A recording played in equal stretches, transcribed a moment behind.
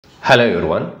Hello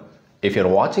everyone. If you're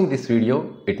watching this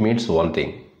video, it means one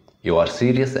thing. You are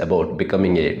serious about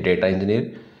becoming a data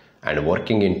engineer and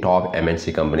working in top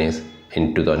MNC companies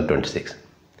in 2026.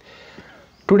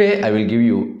 Today I will give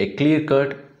you a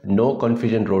clear-cut, no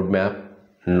confusion roadmap,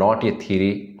 not a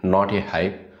theory, not a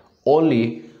hype,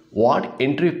 only what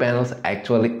interview panels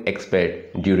actually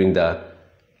expect during the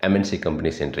MNC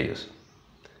companies interviews.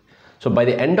 So by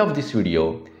the end of this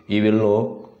video, you will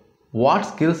know what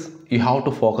skills you have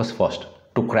to focus first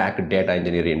to crack data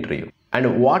engineering interview,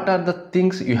 and what are the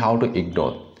things you have to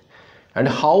ignore, and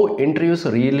how interviews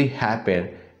really happen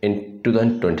in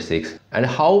 2026, and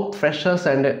how freshers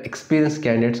and experienced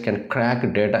candidates can crack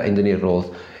data engineer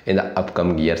roles in the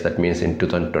upcoming years, that means in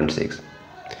 2026.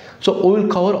 So we will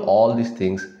cover all these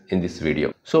things in this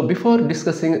video. So before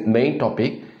discussing main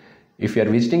topic, if you are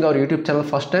visiting our YouTube channel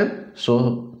first time,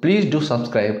 so please do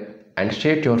subscribe and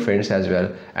share to your friends as well,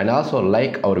 and also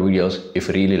like our videos if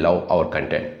you really love our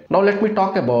content. Now let me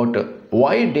talk about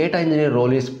why data engineer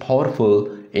role is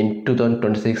powerful in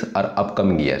 2026 or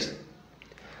upcoming years.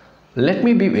 Let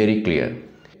me be very clear.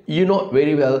 You know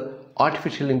very well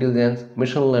artificial intelligence,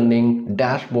 machine learning,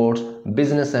 dashboards,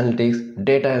 business analytics,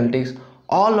 data analytics,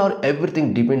 all or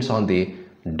everything depends on the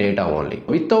data only.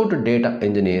 Without data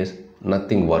engineers,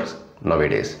 nothing works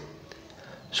nowadays.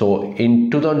 So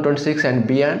in 2026 and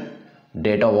beyond,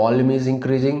 data volume is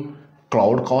increasing,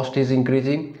 cloud cost is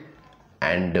increasing,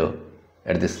 and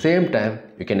at the same time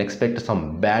you can expect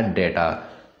some bad data.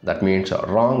 That means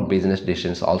wrong business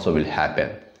decisions also will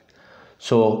happen.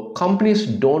 So companies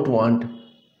don't want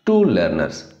tool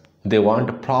learners, they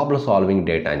want problem solving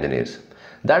data engineers.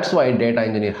 That's why data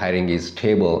engineer hiring is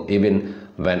stable even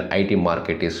when IT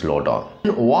market is slow down.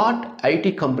 What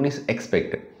IT companies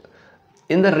expect?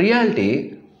 In the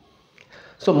reality,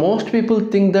 so most people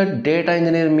think that data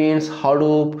engineer means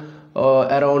Hadoop,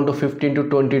 around 15 to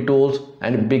 20 tools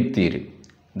and big theory.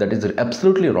 That is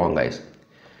absolutely wrong, guys.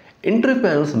 Interview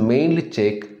panels mainly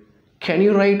check, can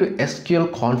you write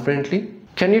SQL confidently?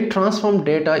 Can you transform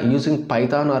data using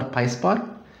Python or PySpark?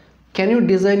 Can you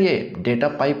design a data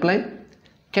pipeline?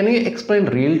 Can you explain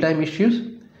real-time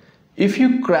issues? If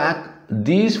you crack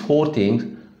these four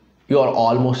things, you are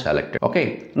almost selected.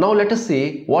 Okay, now let us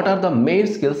see what are the main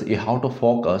skills you have to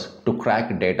focus to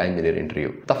crack data engineer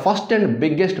interview. The first and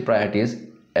biggest priority is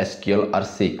SQL or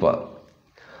SQL.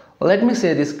 Let me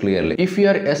say this clearly. If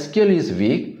your SQL is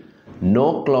weak,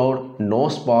 no cloud, no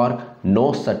Spark,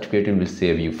 no certificate will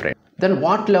save you, friend. Then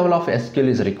what level of SQL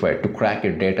is required to crack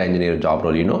a data engineer job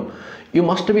role? You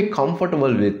must be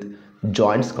comfortable with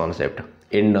joins concept,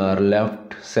 inner,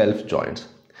 left, self joins,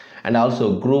 and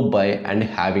also group by and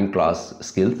having class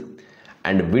skills,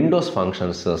 and Windows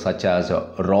functions such as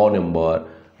row number,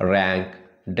 rank,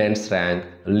 dense rank,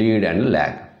 lead and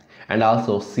lag, and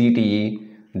also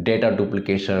CTE, data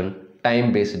duplication,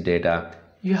 time-based data.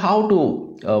 You have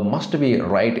to must be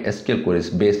write SQL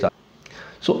queries based on.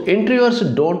 So interviewers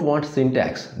don't want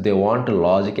syntax, they want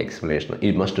logic explanation.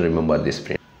 You must remember this,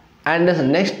 friend. And the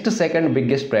next second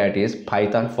biggest priority is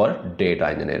Python for data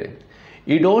engineering.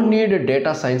 You don't need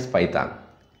data science Python,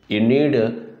 you need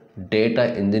data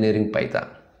engineering Python.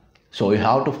 So you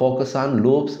have to focus on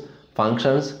loops,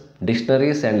 functions,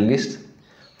 dictionaries and lists,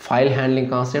 file handling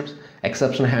concepts,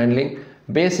 exception handling,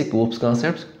 basic oops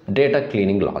concepts, data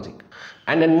cleaning logic.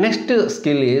 And the next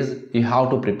skill is you have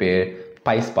to prepare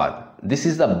PySpark. This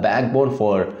is the backbone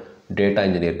for data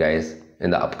engineer, guys,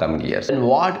 in the upcoming years. And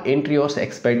what interviewers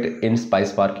expect in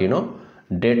PySpark,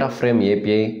 data frame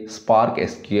API, Spark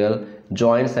SQL,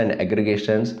 joins and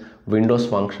aggregations, Windows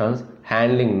functions,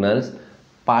 handling nulls,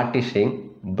 partitioning,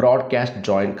 broadcast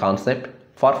join concept,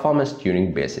 performance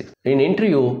tuning basics. In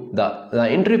interview, the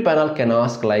interview panel can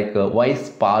ask like why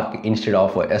Spark instead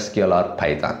of SQL or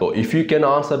Python. So if you can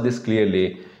answer this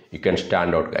clearly, you can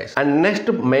stand out, guys. And next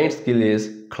main skill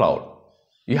is cloud.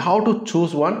 You have to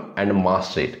choose one and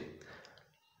master it.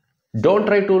 Don't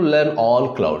try to learn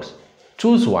all clouds.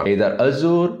 Choose one, either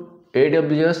Azure,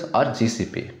 AWS or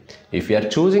GCP. If you are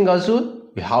choosing Azure,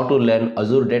 you have to learn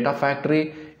Azure Data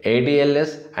Factory,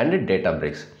 ADLS and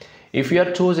Databricks. If you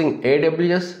are choosing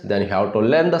AWS, then you have to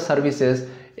learn the services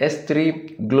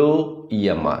S3, Glue,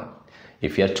 EMR.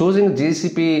 If you are choosing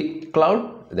GCP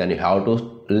Cloud, then you have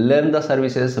to learn the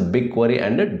services BigQuery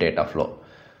and Dataflow.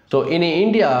 So in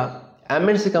India,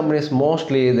 MNC companies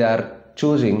mostly they are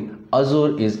choosing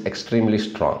Azure is extremely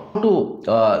strong.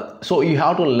 So you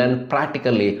have to learn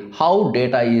practically how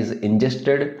data is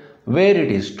ingested, where it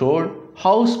is stored,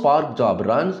 how Spark job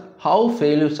runs, how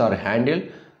failures are handled,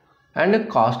 and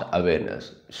cost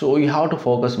awareness. So you have to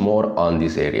focus more on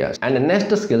these areas. And the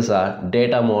next skills are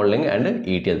data modeling and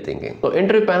ETL thinking. So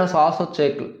interview panels also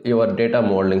check your data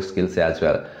modeling skills as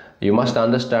well. You must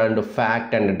understand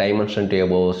fact and dimension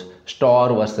tables,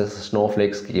 star versus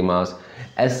snowflake schemas,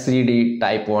 SCD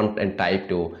type 1 and type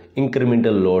 2,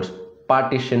 incremental loads,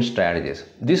 partition strategies.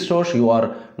 This shows you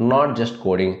are not just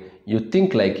coding, you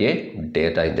think like a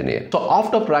data engineer. So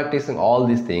after practicing all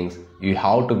these things, you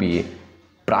have to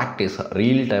practice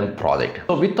real-time project.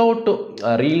 So without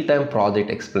a real-time project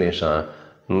explanation,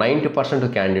 90%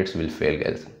 of candidates will fail,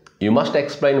 guys. You must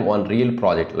explain one real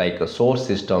project like a source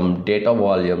system, data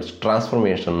volumes,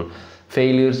 transformation,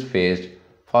 failures faced,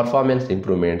 performance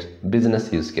improvements,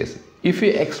 business use case. If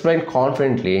you explain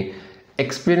confidently,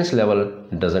 experience level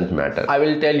doesn't matter. I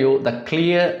will tell you the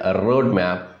clear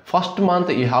roadmap. First month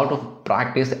you have to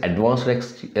practice advanced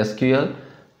SQL,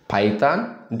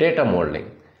 Python, data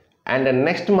modeling. And the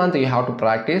next month you have to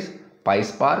practice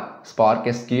PySpark, Spark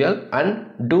SQL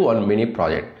and do one mini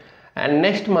project. And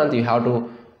next month you have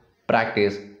to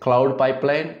practice cloud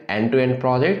pipeline, end-to-end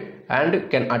project and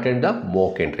can attend the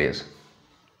mock interviews.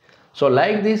 So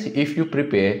like this, if you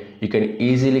prepare, you can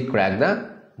easily crack the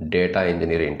data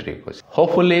engineering interview question.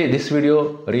 Hopefully this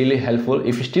video really helpful.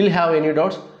 If you still have any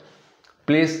doubts,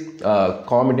 please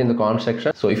comment in the comment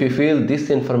section. So if you feel this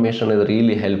information is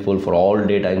really helpful for all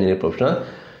data engineering professionals,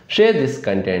 share this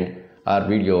content or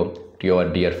video to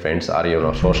your dear friends or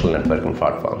your social networking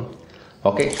platform.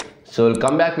 Okay, so we'll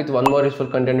come back with one more useful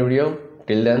content video.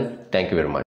 Till then, thank you very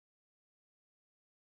much.